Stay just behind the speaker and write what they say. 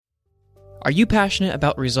Are you passionate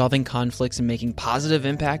about resolving conflicts and making positive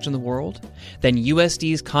impact in the world? Then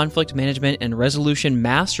USD's Conflict Management and Resolution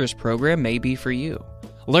Master's Program may be for you.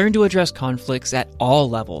 Learn to address conflicts at all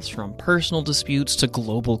levels, from personal disputes to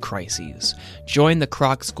global crises. Join the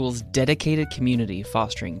Kroc School's dedicated community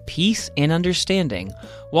fostering peace and understanding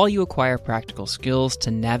while you acquire practical skills to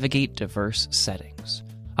navigate diverse settings.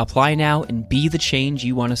 Apply now and be the change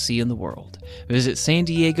you want to see in the world. Visit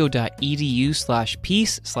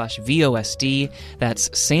sandiego.edu/peace/VOSD. That's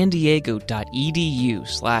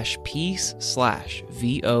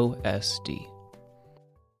sandiego.edu/peace/VOSD.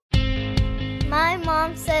 My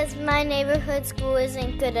mom says my neighborhood school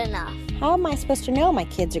isn't good enough. How am I supposed to know my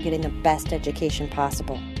kids are getting the best education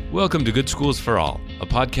possible? Welcome to Good Schools for All, a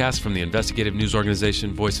podcast from the investigative news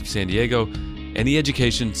organization Voice of San Diego and the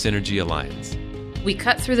Education Synergy Alliance. We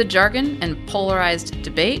cut through the jargon and polarized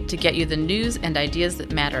debate to get you the news and ideas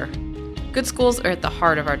that matter. Good schools are at the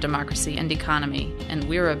heart of our democracy and economy, and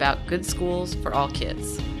we're about good schools for all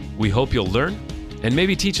kids. We hope you'll learn and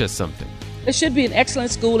maybe teach us something. There should be an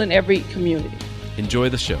excellent school in every community. Enjoy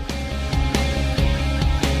the show.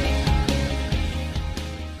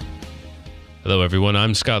 Hello, everyone.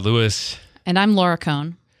 I'm Scott Lewis. And I'm Laura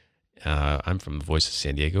Cohn. I'm from the Voice of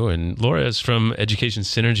San Diego, and Laura is from Education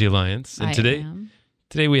Synergy Alliance. And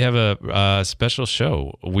today we have a special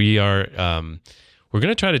show. We're going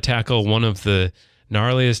to try to tackle one of the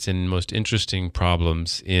gnarliest and most interesting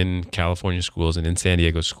problems in California schools and in San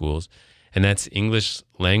Diego schools, and that's English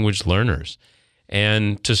language learners.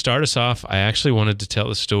 And to start us off, I actually wanted to tell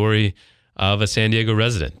the story of a San Diego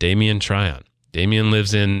resident, Damian Tryon. Damian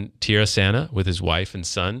lives in Tierra Santa with his wife and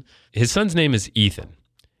son. His son's name is Ethan.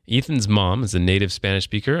 Ethan's mom is a native Spanish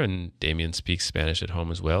speaker, and Damian speaks Spanish at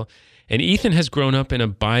home as well. And Ethan has grown up in a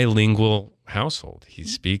bilingual household. He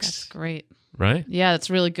speaks... That's great. Right? Yeah, it's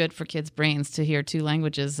really good for kids' brains to hear two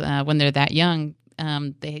languages. When they're that young,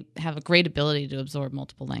 they have a great ability to absorb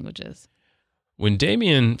multiple languages. When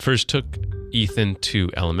Damian first took Ethan to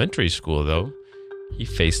elementary school, though, he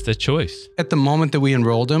faced a choice. At the moment that we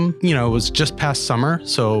enrolled him, it was just past summer,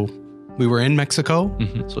 so we were in Mexico,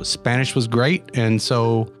 so Spanish was great. And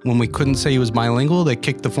so when we couldn't say he was bilingual, they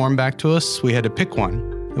kicked the form back to us. We had to pick one,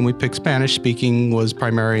 and we picked Spanish. Speaking was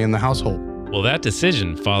primary in the household. Well, that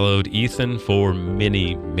decision followed Ethan for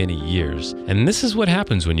many, many years. And this is what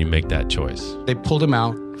happens when you make that choice. They pulled him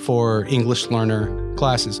out for English learner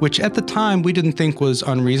classes, which at the time we didn't think was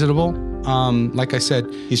unreasonable. Like I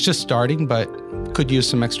said, he's just starting, but could use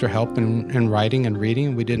some extra help in writing and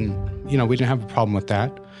reading. We didn't have a problem with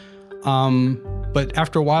that. But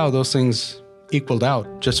after a while, those things equaled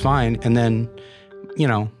out just fine. And then,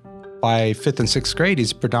 by 5th and 6th grade,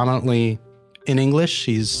 he's predominantly in English.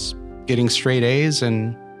 He's getting straight A's,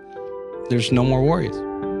 and there's no more worries.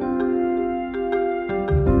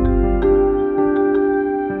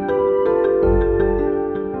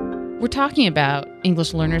 We're talking about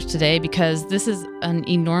English learners today because this is an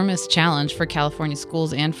enormous challenge for California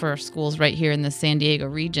schools and for schools right here in the San Diego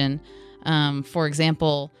region. For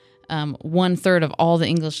example, 1/3 of all the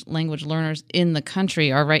English language learners in the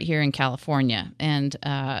country are right here in California, and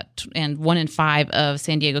 1 in 5 of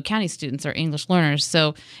San Diego County students are English learners.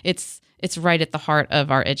 So it's right at the heart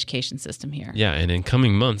of our education system here. Yeah, and in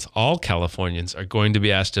coming months, all Californians are going to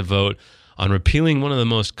be asked to vote on repealing one of the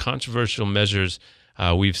most controversial measures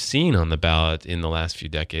we've seen on the ballot in the last few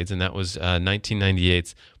decades, and that was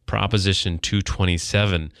 1998's Proposition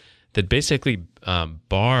 227 that basically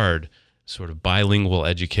barred sort of bilingual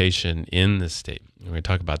education in the state. We're going to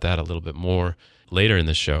talk about that a little bit more later in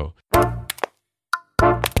the show.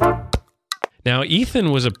 Now,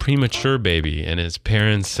 Ethan was a premature baby, and his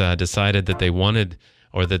parents decided that they wanted,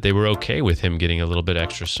 or that they were okay with him getting a little bit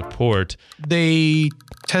extra support. They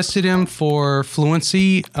tested him for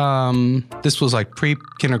fluency. This was like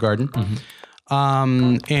pre-kindergarten.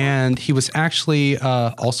 And he was actually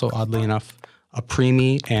also, oddly enough, a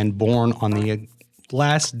preemie and born on the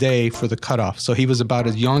last day for the cutoff. So he was about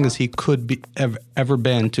as young as he could be ever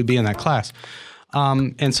been to be in that class.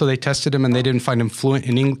 And so they tested him, and they didn't find him fluent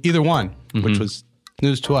in either one, which was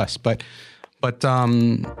news to us. But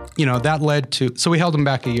that led to, so we held him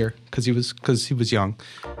back a year because he was young.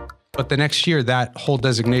 But the next year, that whole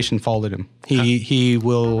designation followed him. He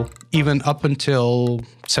will, even up until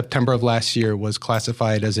September of last year, was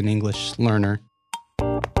classified as an English learner.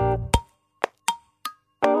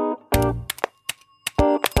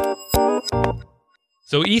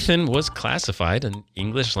 So Ethan was classified an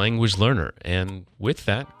English language learner, and with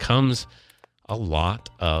that comes a lot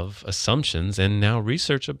of assumptions and now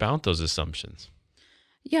research about those assumptions.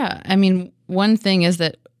 Yeah, I mean, one thing is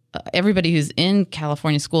that everybody who's in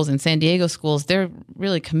California schools and San Diego schools, they're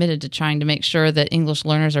really committed to trying to make sure that English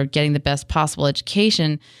learners are getting the best possible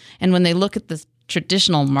education. And when they look at the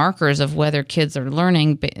traditional markers of whether kids are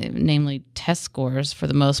learning, namely test scores for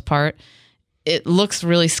the most part, it looks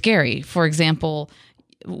really scary. For example,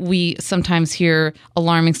 we sometimes hear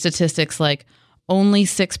alarming statistics like only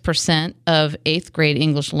 6% of 8th grade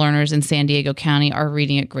English learners in San Diego County are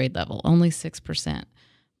reading at grade level. Only 6%.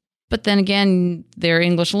 But then again, they're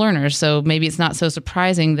English learners, so maybe it's not so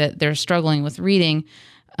surprising that they're struggling with reading.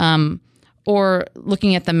 Or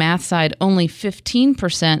looking at the math side, only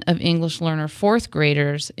 15% of English learner 4th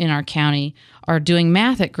graders in our county are doing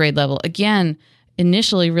math at grade level. Again,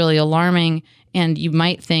 initially really alarming, and you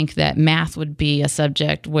might think that math would be a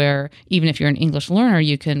subject where even if you're an English learner,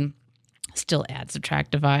 you can still add,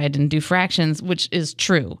 subtract, divide, and do fractions, which is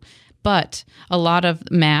true. But a lot of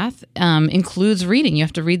math includes reading. You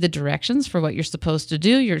have to read the directions for what you're supposed to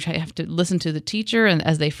do. You have to listen to the teacher and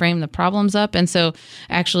as they frame the problems up. And so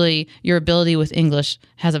actually your ability with English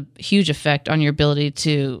has a huge effect on your ability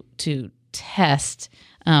to test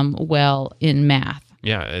well in math.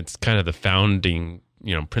 Yeah, it's kind of the founding,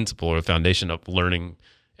 principle or foundation of learning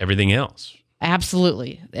everything else.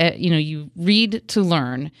 Absolutely. You read to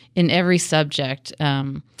learn in every subject.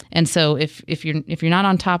 And so if you're not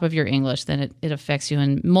on top of your English, then it affects you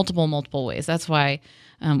in multiple ways. That's why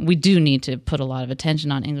we do need to put a lot of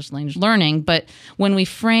attention on English language learning. But when we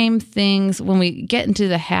frame things, when we get into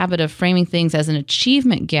the habit of framing things as an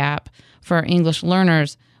achievement gap for our English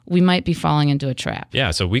learners, we might be falling into a trap.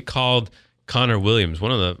 Yeah, so we called Connor Williams,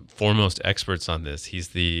 one of the foremost experts on this. He's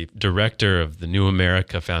the director of the New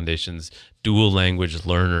America Foundation's Dual Language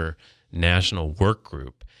Learner National Work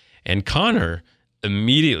Group. And Connor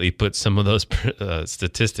immediately put some of those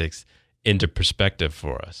statistics into perspective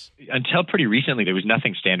for us. Until pretty recently, there was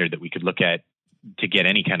nothing standard that we could look at to get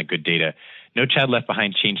any kind of good data. No Child Left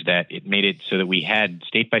Behind changed that. It made it so that we had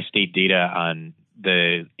state-by-state data on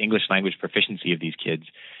the English language proficiency of these kids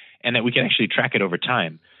and that we could actually track it over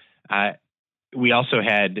time. We also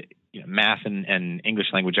had math and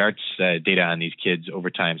English language arts data on these kids over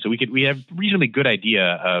time. So we have a reasonably good idea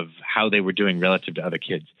of how they were doing relative to other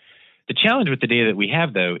kids. The challenge with the data that we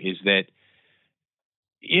have, though, is that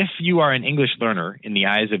if you are an English learner in the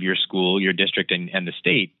eyes of your school, your district, and the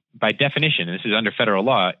state, by definition, and this is under federal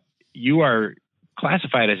law, you are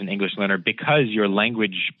classified as an English learner because your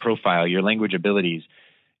language profile, your language abilities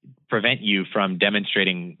prevent you from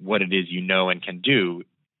demonstrating what it is you know and can do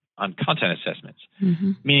on content assessments,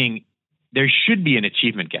 meaning there should be an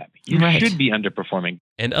achievement gap. You should be underperforming.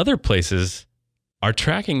 And other places are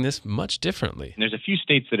tracking this much differently. And there's a few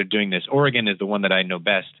states that are doing this. Oregon is the one that I know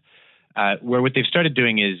best, where what they've started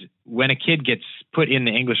doing is when a kid gets put in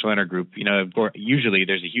the English learner group, usually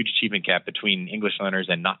there's a huge achievement gap between English learners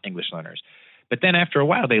and not English learners. But then after a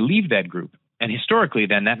while, they leave that group. And historically,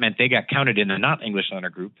 then that meant they got counted in the not English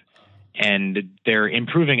learner group. And their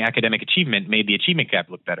improving academic achievement made the achievement gap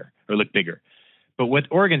look better or look bigger. But what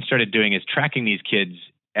Oregon started doing is tracking these kids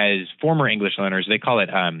as former English learners. They call it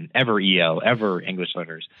ever English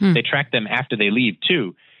learners. They track them after they leave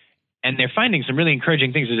too. And they're finding some really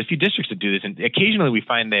encouraging things. There's a few districts that do this. And occasionally we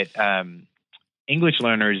find that English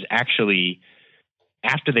learners actually,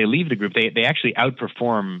 after they leave the group, they actually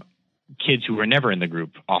outperform kids who were never in the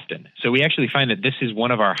group often. So we actually find that this is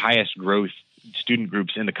one of our highest growth student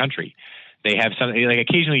groups in the country. They have something like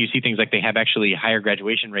occasionally you see things like they have actually higher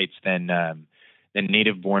graduation rates than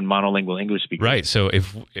native-born monolingual English speakers. Right. So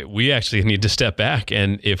if we actually need to step back,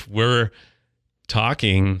 and if we're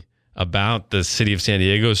talking about the city of San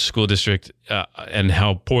Diego's school district and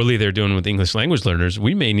how poorly they're doing with English language learners,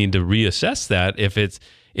 we may need to reassess that.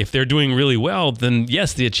 If they're doing really well, then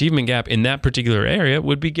yes, the achievement gap in that particular area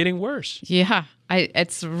would be getting worse. Yeah,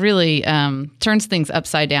 it's really turns things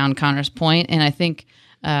upside down, Connor's point, and I think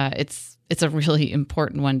it's a really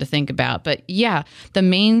important one to think about. But yeah, the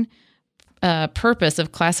main purpose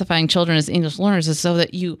of classifying children as English learners is so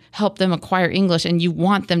that you help them acquire English and you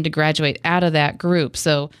want them to graduate out of that group.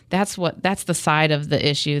 So that's the side of the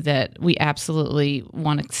issue that we absolutely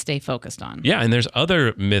want to stay focused on. Yeah, and there's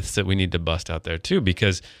other myths that we need to bust out there too,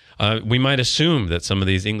 because we might assume that some of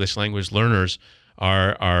these English language learners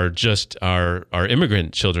are just our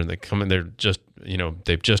immigrant children that come in. They're just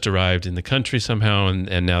they've just arrived in the country somehow,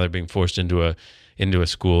 and now they're being forced into a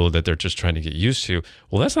school that they're just trying to get used to.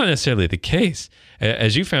 Well, that's not necessarily the case.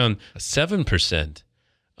 As you found, 7%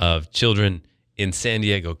 of children in San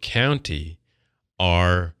Diego County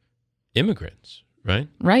are immigrants, right?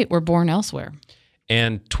 Right. We're born elsewhere.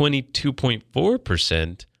 And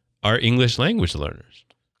 22.4% are English language learners.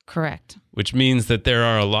 Correct. Which means that there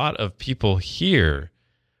are a lot of people here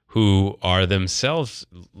who are themselves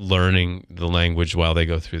learning the language while they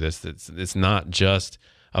go through this. It's not just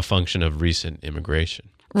a function of recent immigration.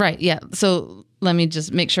 Right, yeah. So let me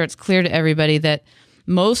just make sure it's clear to everybody that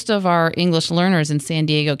most of our English learners in San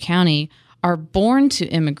Diego County are born to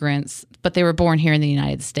immigrants, but they were born here in the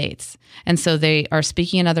United States. And so they are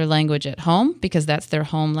speaking another language at home because that's their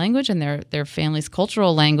home language and their family's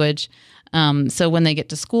cultural language. So when they get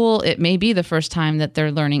to school, it may be the first time that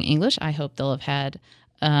they're learning English. I hope they'll have had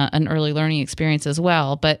an early learning experience as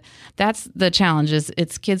well. But that's the challenge, is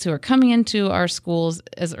it's kids who are coming into our schools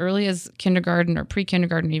as early as kindergarten or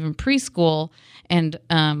pre-kindergarten, even preschool, and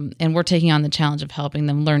we're taking on the challenge of helping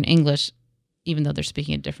them learn English even though they're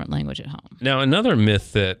speaking a different language at home. Now, another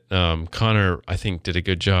myth that Connor, I think, did a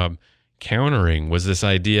good job countering was this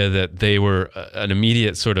idea that they were an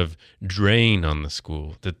immediate sort of drain on the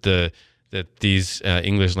school, that these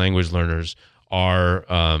English language learners are,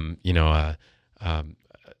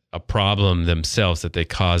 a problem themselves, that they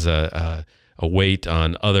cause a weight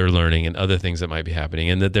on other learning and other things that might be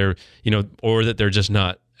happening, and that they're, or that they're just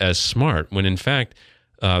not as smart, when in fact,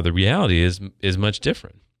 the reality is much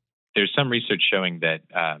different. There's some research showing that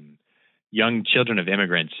young children of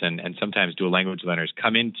immigrants and sometimes dual language learners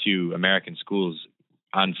come into American schools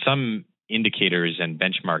on some indicators and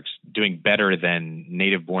benchmarks doing better than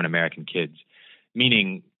native-born American kids,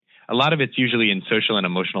 meaning a lot of it's usually in social and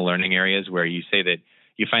emotional learning areas where you say that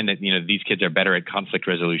you find that, these kids are better at conflict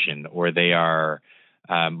resolution, or they are,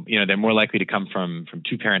 they're more likely to come from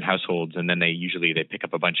two-parent households, and then they pick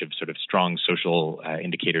up a bunch of sort of strong social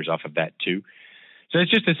indicators off of that too. So it's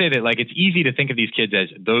just to say that, it's easy to think of these kids as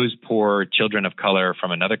those poor children of color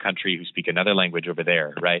from another country who speak another language over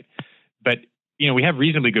there, right? But, we have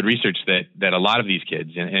reasonably good research that a lot of these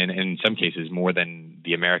kids, and in some cases more than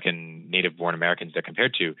the American, native-born Americans they're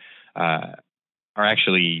compared to, are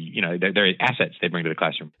actually, they're assets they bring to the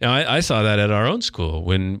classroom. Now, I saw that at our own school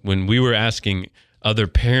when we were asking other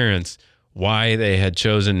parents why they had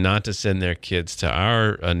chosen not to send their kids to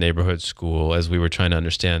our neighborhood school, as we were trying to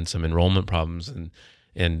understand some enrollment problems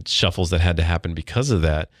and shuffles that had to happen because of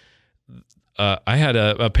that. I had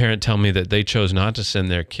a parent tell me that they chose not to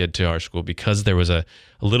send their kid to our school because there was a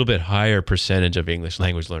little bit higher percentage of English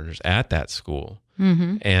language learners at that school.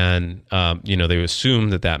 Mm-hmm. And, they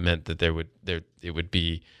assumed that meant that it would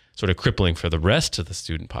be sort of crippling for the rest of the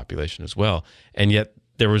student population as well. And yet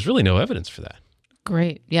there was really no evidence for that.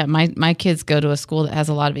 Great. Yeah, my kids go to a school that has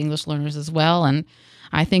a lot of English learners as well, and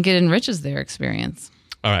I think it enriches their experience.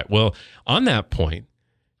 All right. Well, on that point,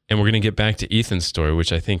 and we're going to get back to Ethan's story,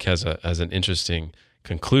 which I think has an interesting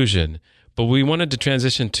conclusion, but we wanted to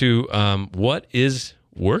transition to what is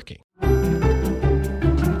working.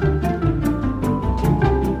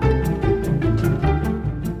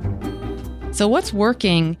 So what's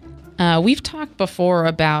working? We've talked before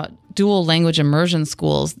about dual language immersion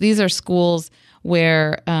schools. These are schools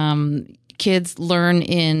where kids learn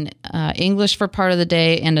in English for part of the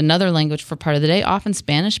day and another language for part of the day, often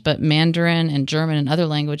Spanish, but Mandarin and German and other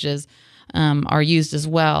languages are used as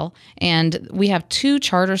well. And we have 2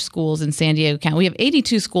 charter schools in San Diego County. We have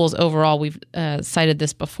 82 schools overall. We've cited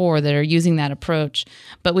this before that are using that approach.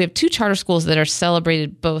 But we have 2 charter schools that are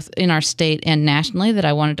celebrated both in our state and nationally that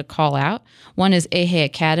I wanted to call out. One is Eje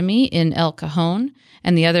Academy in El Cajon,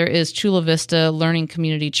 and the other is Chula Vista Learning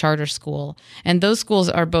Community Charter School. And those schools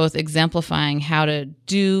are both exemplifying how to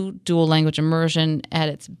do dual language immersion at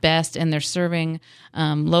its best, and they're serving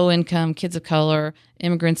low-income, kids of color,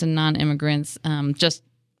 immigrants and non-immigrants just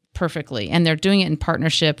perfectly. And they're doing it in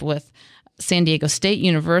partnership with San Diego State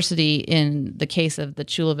University in the case of the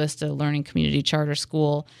Chula Vista Learning Community Charter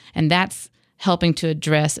School. And that's helping to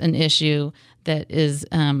address an issue that is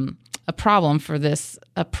a problem for this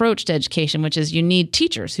approach to education, which is you need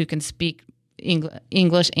teachers who can speak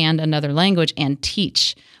English and another language and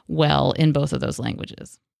teach well in both of those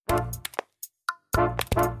languages.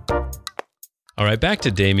 All right, back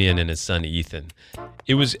to Damien and his son, Ethan.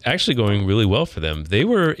 It was actually going really well for them. They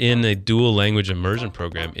were in a dual language immersion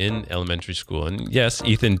program in elementary school. And yes,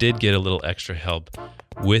 Ethan did get a little extra help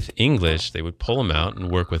with English. They would pull him out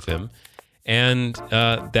and work with him. And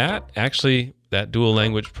that dual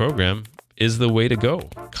language program is the way to go.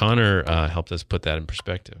 Connor helped us put that in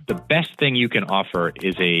perspective. The best thing you can offer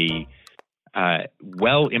is a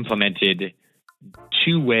well-implemented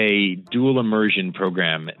two-way dual immersion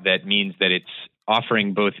program that means that it's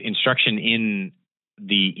offering both instruction in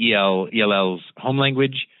the ELL's home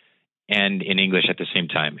language and in English at the same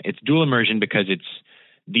time. It's dual immersion because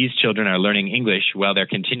these children are learning English while they're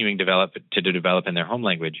continuing to develop in their home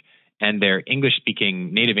language. and their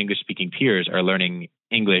native English-speaking peers are learning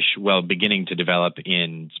English while beginning to develop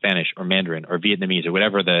in Spanish or Mandarin or Vietnamese or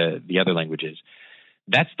whatever the other language is.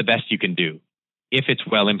 That's the best you can do if it's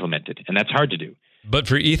well implemented, and that's hard to do. But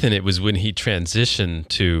for Ethan, it was when he transitioned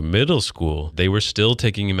to middle school, they were still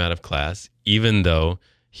taking him out of class, even though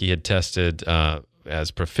he had tested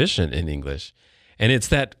as proficient in English. And it's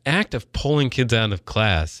that act of pulling kids out of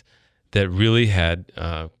class that really had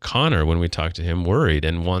Connor, when we talked to him, worried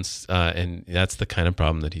and and that's the kind of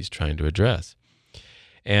problem that he's trying to address.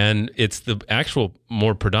 And it's the actual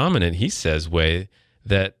more predominant, he says, way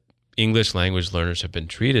that English language learners have been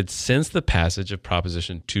treated since the passage of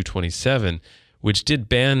Proposition 227, which did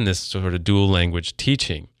ban this sort of dual language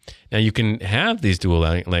teaching. Now, you can have these dual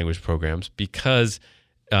language programs because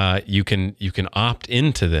you can opt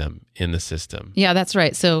into them in the system. Yeah, that's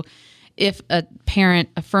right. So if a parent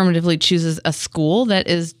affirmatively chooses a school that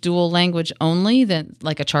is dual language only, then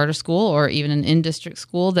like a charter school or even an in-district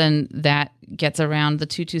school, then that gets around the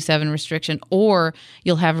 227 restriction. Or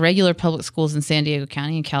you'll have regular public schools in San Diego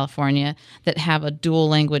County in California that have a dual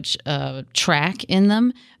language track in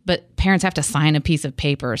them, but parents have to sign a piece of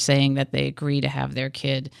paper saying that they agree to have their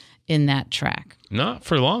kid in that track. Not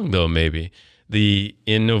for long, though, maybe.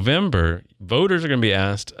 In November, voters are going to be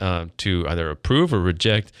asked to either approve or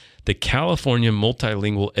reject the California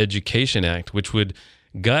Multilingual Education Act, which would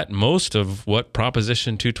gut most of what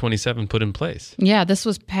Proposition 227 put in place. Yeah, this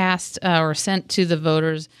was passed or sent to the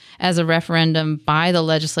voters as a referendum by the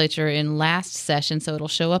legislature in last session, so it'll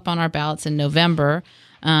show up on our ballots in November.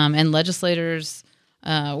 And legislators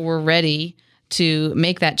were ready to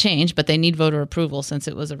make that change, but they need voter approval since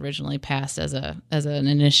it was originally passed as an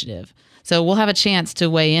initiative. So we'll have a chance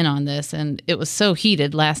to weigh in on this, and it was so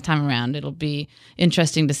heated last time around. It'll be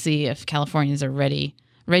interesting to see if Californians are ready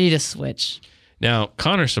to switch. Now,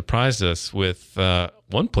 Connor surprised us with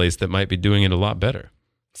one place that might be doing it a lot better.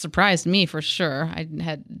 Surprised me for sure. I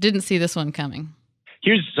didn't see this one coming.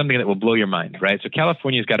 Here's something that will blow your mind, right? So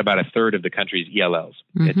California's got about a third of the country's ELLs.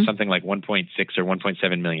 Mm-hmm. It's something like 1.6 or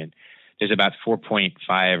 1.7 million. There's about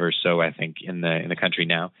 4.5 or so, I think, in the country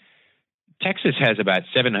now. Texas has about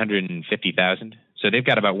 750,000, so they've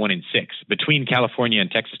got about 1 in 6. Between California and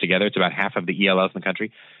Texas together, it's about half of the ELLs in the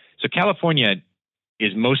country. So California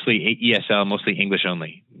is mostly ESL, mostly English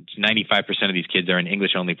only. 95% of these kids are in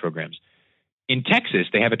English only programs. In Texas,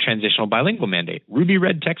 they have a transitional bilingual mandate. Ruby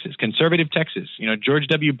Red, Texas, conservative Texas, George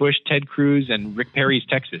W. Bush, Ted Cruz, and Rick Perry's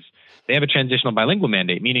Texas. They have a transitional bilingual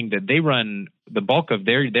mandate, meaning that they run the bulk of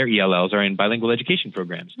their ELLs are in bilingual education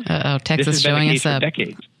programs. Texas this has been showing the case us up. For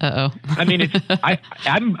decades. I mean,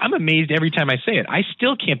 I'm amazed every time I say it. I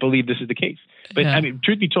still can't believe this is the case. But I mean,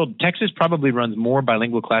 truth be told, Texas probably runs more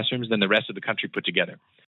bilingual classrooms than the rest of the country put together.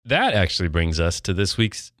 That actually brings us to this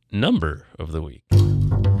week's number of the week.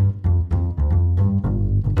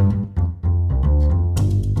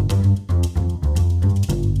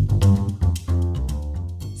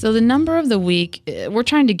 So the number of the week, we're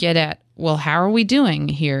trying to get at, well, how are we doing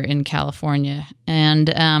here in California? And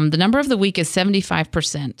the number of the week is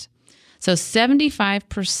 75%. So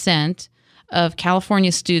 75% of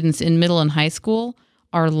California students in middle and high school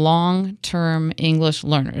are long-term English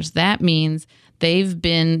learners. That means they've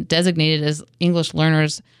been designated as English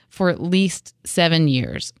learners for at least 7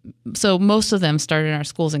 years. So most of them started in our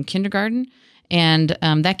schools in kindergarten. And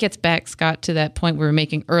that gets back, Scott, to that point we were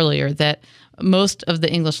making earlier, that most of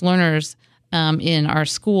the English learners in our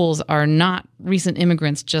schools are not recent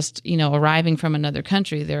immigrants just, arriving from another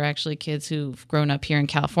country. They're actually kids who've grown up here in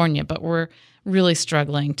California, but we're really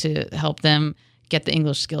struggling to help them get the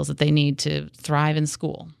English skills that they need to thrive in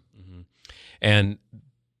school. Mm-hmm. And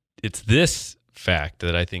it's this fact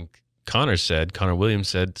that I think Connor Williams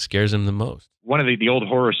said, scares him the most. One of the old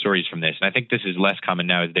horror stories from this, and I think this is less common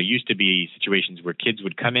now, is there used to be situations where kids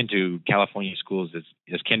would come into California schools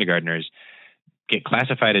as kindergartners, get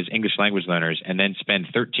classified as English language learners, and then spend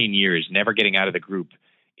 13 years never getting out of the group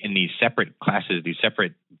in these separate classes, these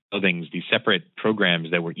separate buildings, these separate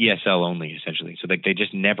programs that were ESL only, essentially. So they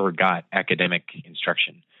just never got academic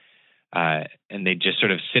instruction. And they just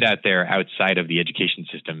sort of sit out there outside of the education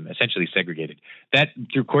system, essentially segregated. That,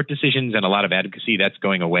 through court decisions and a lot of advocacy, that's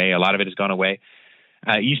going away. A lot of it has gone away.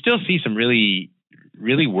 You still see some really,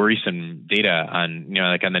 really worrisome data on,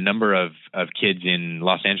 like on the number of kids in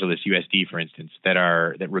Los Angeles USD, for instance, that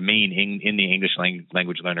remain in the English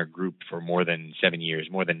language learner group for more than 7 years,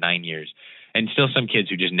 more than 9 years, and still some kids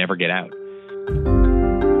who just never get out.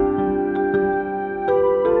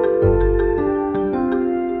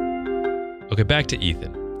 Okay, back to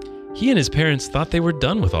Ethan. He and his parents thought they were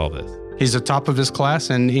done with all this. He's the top of his class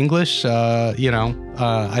in English. I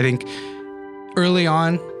think early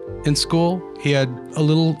on, in school. He had a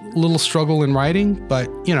little struggle in writing, but,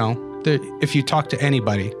 if you talk to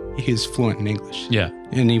anybody, he's fluent in English. Yeah.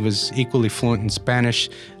 And he was equally fluent in Spanish,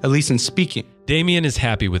 at least in speaking. Damien is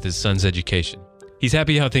happy with his son's education. He's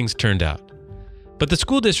happy how things turned out. But the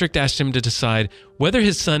school district asked him to decide whether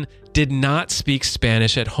his son did not speak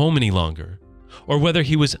Spanish at home any longer, or whether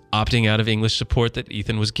he was opting out of English support that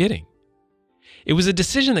Ethan was getting. It was a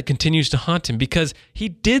decision that continues to haunt him because he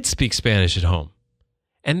did speak Spanish at home.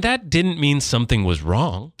 And that didn't mean something was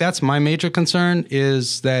wrong. That's my major concern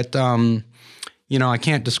is that, I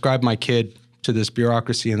can't describe my kid to this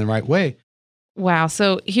bureaucracy in the right way. Wow.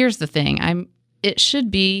 So here's the thing. It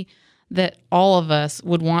should be that all of us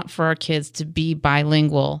would want for our kids to be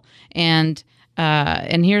bilingual. And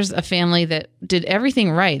here's a family that did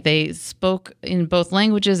everything right. They spoke in both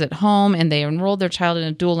languages at home, and they enrolled their child in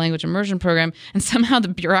a dual language immersion program. And somehow the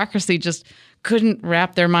bureaucracy just couldn't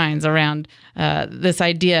wrap their minds around this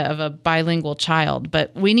idea of a bilingual child.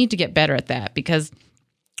 But we need to get better at that, because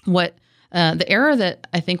what the error that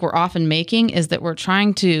I think we're often making is that we're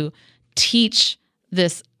trying to teach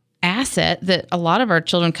this asset that a lot of our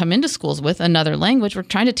children come into schools with, another language. We're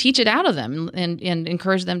trying to teach it out of them and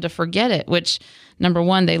encourage them to forget it, which, number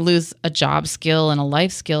one, they lose a job skill and a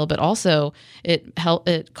life skill, but also it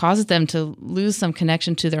causes them to lose some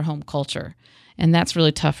connection to their home culture. And that's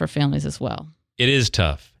really tough for families as well. It is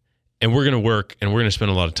tough. And we're going to work and we're going to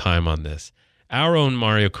spend a lot of time on this. Our own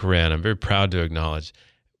Mario Corran, I'm very proud to acknowledge,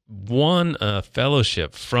 won a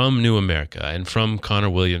fellowship from New America and from Connor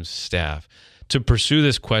Williams' staff to pursue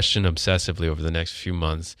this question obsessively over the next few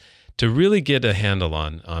months, to really get a handle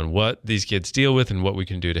on what these kids deal with and what we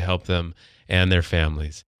can do to help them and their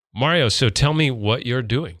families. Mario, so tell me what you're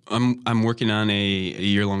doing. I'm working on a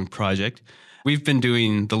year-long project. We've been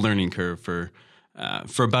doing the learning curve for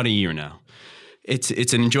about a year now. It's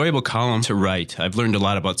an enjoyable column to write. I've learned a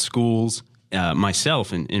lot about schools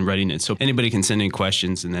myself in writing it. So anybody can send in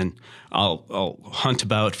questions, and then I'll hunt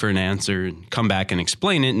about for an answer and come back and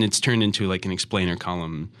explain it, and it's turned into like an explainer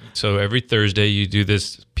column. So every Thursday you do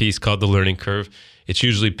this piece called The Learning Curve. It's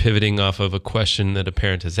usually pivoting off of a question that a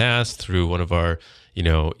parent has asked through one of our,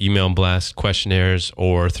 email blast questionnaires,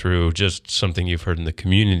 or through just something you've heard in the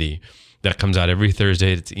community. That comes out every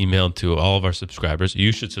Thursday. It's emailed to all of our subscribers.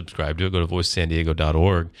 You should subscribe to it. Go to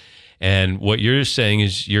voicesandiego.org. And what you're saying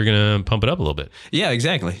is you're going to pump it up a little bit. Yeah,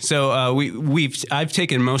 exactly. So I've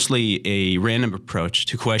taken mostly a random approach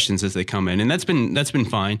to questions as they come in, and that's been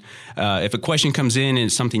fine. If a question comes in and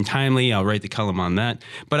it's something timely, I'll write the column on that.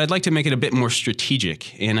 But I'd like to make it a bit more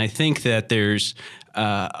strategic, and I think that there's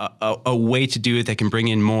a way to do it that can bring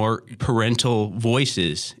in more parental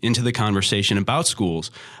voices into the conversation about schools,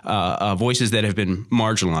 voices that have been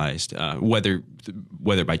marginalized, whether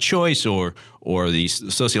by choice or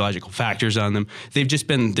these sociological factors on them.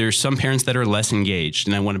 There's some parents that are less engaged,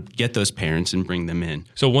 and I want to get those parents and bring them in.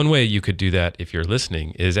 So one way you could do that, if you're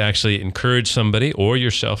listening, is actually encourage somebody or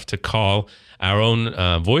yourself to call our own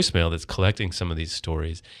voicemail that's collecting some of these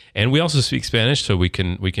stories. And we also speak Spanish, so we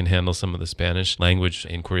can handle some of the Spanish language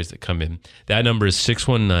inquiries that come in. That number is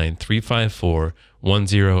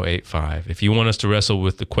 619-354-1085. If you want us to wrestle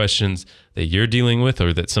with the questions that you're dealing with,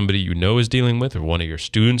 or that somebody you know is dealing with, or one of your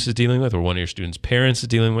students is dealing with, or one of your students' parents is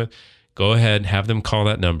dealing with, go ahead, have them call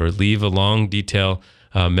that number, leave a long detail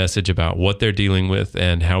message about what they're dealing with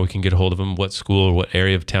and how we can get a hold of them, what school or what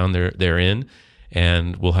area of town they're in,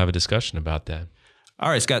 and we'll have a discussion about that. All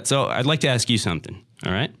right, Scott. So I'd like to ask you something.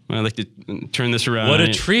 All right? I'd like to turn this around. What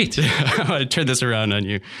a treat. I want to turn this around on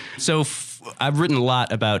you. So I've written a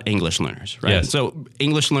lot about English learners, right? Yes. So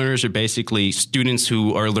English learners are basically students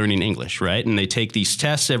who are learning English, right? And they take these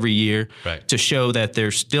tests every year to show that they're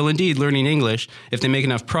still indeed learning English. If they make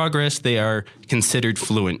enough progress, they are considered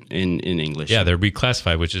fluent in English. Yeah, they're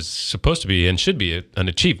reclassified, which is supposed to be and should be an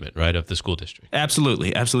achievement, right, of the school district.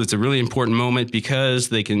 Absolutely. Absolutely. It's a really important moment because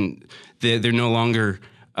they're no longer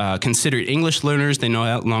considered English learners. They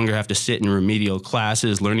no longer have to sit in remedial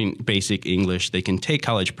classes learning basic English. They can take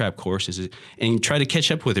college prep courses and try to catch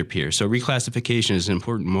up with their peers. So reclassification is an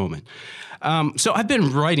important moment. So I've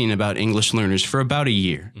been writing about English learners for about a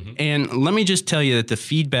year. Mm-hmm. And let me just tell you that the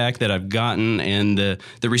feedback that I've gotten and the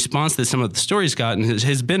response that some of the stories gotten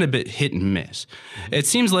has been a bit hit and miss. Mm-hmm. It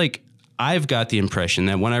seems like I've got the impression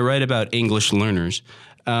that when I write about English learners,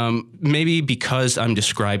 maybe because I'm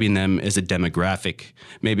describing them as a demographic,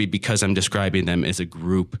 maybe because I'm describing them as a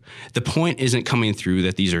group, the point isn't coming through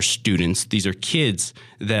that these are students, these are kids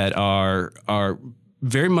that are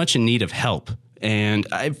very much in need of help. And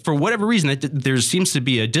for whatever reason, there seems to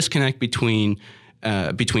be a disconnect between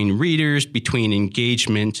readers, between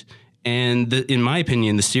engagement and in my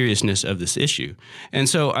opinion, the seriousness of this issue. And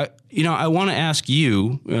so, I want to ask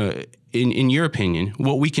you, in your opinion,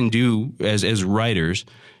 what we can do as writers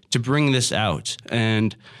to bring this out,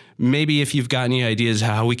 and maybe if you've got any ideas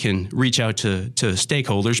how we can reach out to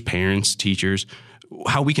stakeholders, parents, teachers,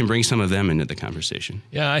 how we can bring some of them into the conversation.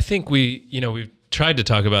 Yeah, I think we've tried to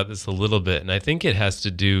talk about this a little bit, and I think it has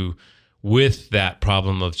to do with that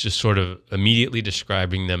problem of just sort of immediately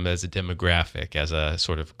describing them as a demographic, as a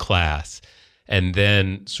sort of class, and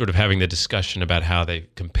then sort of having the discussion about how they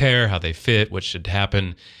compare, how they fit, what should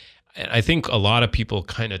happen. And I think a lot of people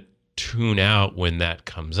kind of tune out when that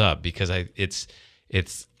comes up because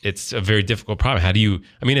it's a very difficult problem. How do you?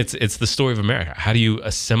 I mean, it's the story of America. How do you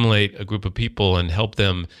assimilate a group of people and help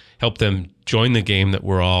them join the game that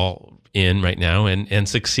we're all in right now and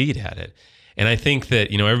succeed at it? And I think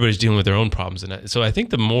that everybody's dealing with their own problems, and so I think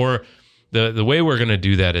the way we're going to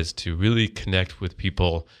do that is to really connect with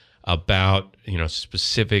people about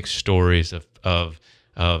specific stories of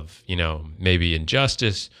maybe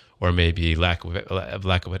injustice, or maybe lack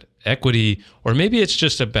of equity, or maybe it's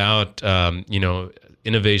just about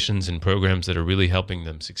innovations and programs that are really helping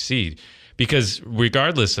them succeed. Because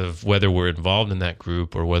regardless of whether we're involved in that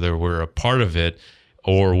group or whether we're a part of it,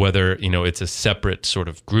 or whether it's a separate sort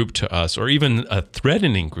of group to us, or even a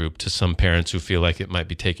threatening group to some parents who feel like it might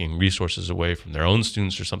be taking resources away from their own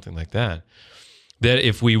students or something like that, that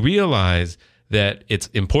if we realize that it's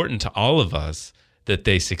important to all of us that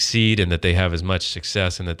they succeed and that they have as much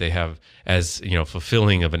success and that they have as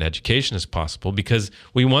fulfilling of an education as possible, because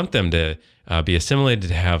we want them to be assimilated,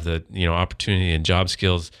 to have the opportunity and job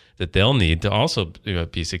skills that they'll need to also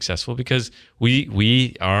be successful, because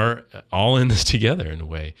we are all in this together in a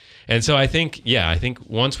way. And so I think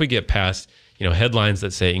once we get past headlines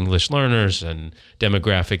that say English learners and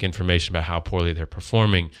demographic information about how poorly they're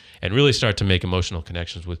performing, and really start to make emotional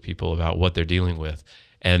connections with people about what they're dealing with,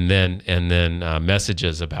 and then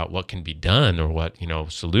messages about what can be done or what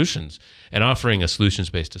solutions, and offering a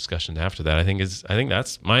solutions-based discussion after that. I think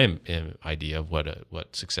that's my idea of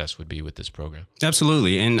what success would be with this program.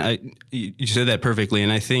 Absolutely, and you said that perfectly.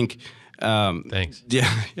 And I think thanks. Yeah,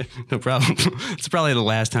 no problem. It's probably the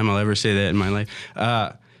last time I'll ever say that in my life.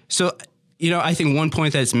 So I think one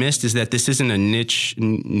point that's missed is that this isn't a niche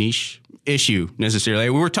issue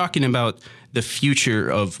necessarily. We were talking about the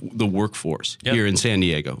future of the workforce here in San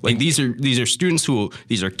Diego. Like these are students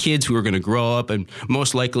these are kids who are going to grow up, and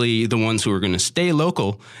most likely the ones who are going to stay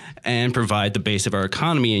local and provide the base of our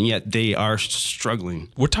economy, and yet they are struggling.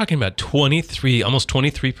 We're talking about almost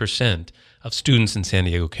 23% of students in San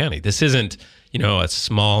Diego County. This isn't, a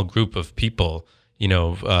small group of people,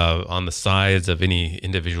 on the sides of any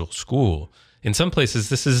individual school. In some places,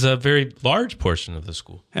 this is a very large portion of the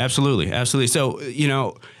school. Absolutely. Absolutely. So,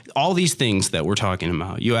 all these things that we're talking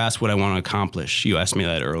about, you asked what I want to accomplish. You asked me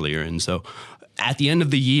that earlier. And so at the end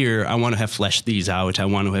of the year, I want to have fleshed these out. I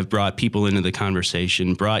want to have brought people into the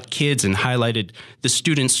conversation, brought kids, and highlighted the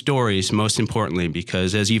student stories, most importantly,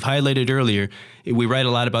 because as you've highlighted earlier, we write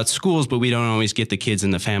a lot about schools, but we don't always get the kids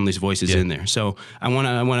and the families' voices in there. So I want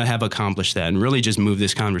to have accomplished that and really just move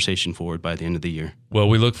this conversation forward by the end of the year. Well,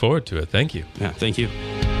 we look forward to it. Thank you. Yeah, thank you.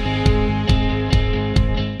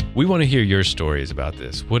 We want to hear your stories about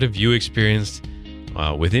this. What have you experienced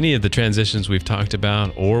with any of the transitions we've talked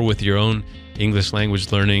about, or with your own English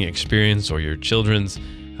language learning experience or your children's?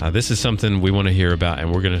 This is something we want to hear about,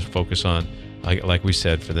 and we're going to focus on, like we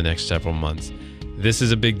said, for the next several months. This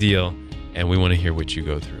is a big deal, and we want to hear what you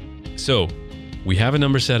go through. So we have a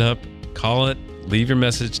number set up. Call it, leave your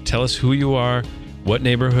message, tell us who you are, what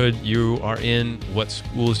neighborhood you are in, what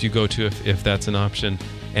schools you go to if that's an option,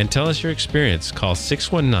 and tell us your experience. Call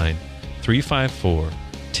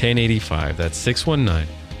 619-354-1085. That's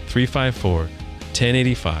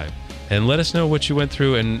 619-354-1085. And let us know what you went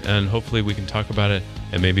through, and hopefully we can talk about it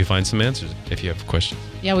and maybe find some answers if you have questions.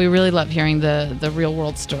 Yeah, we really love hearing the real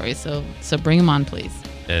world stories, so bring them on, please.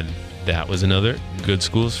 And that was another Good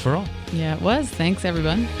Schools for All. Yeah, it was. Thanks,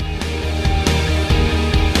 everyone.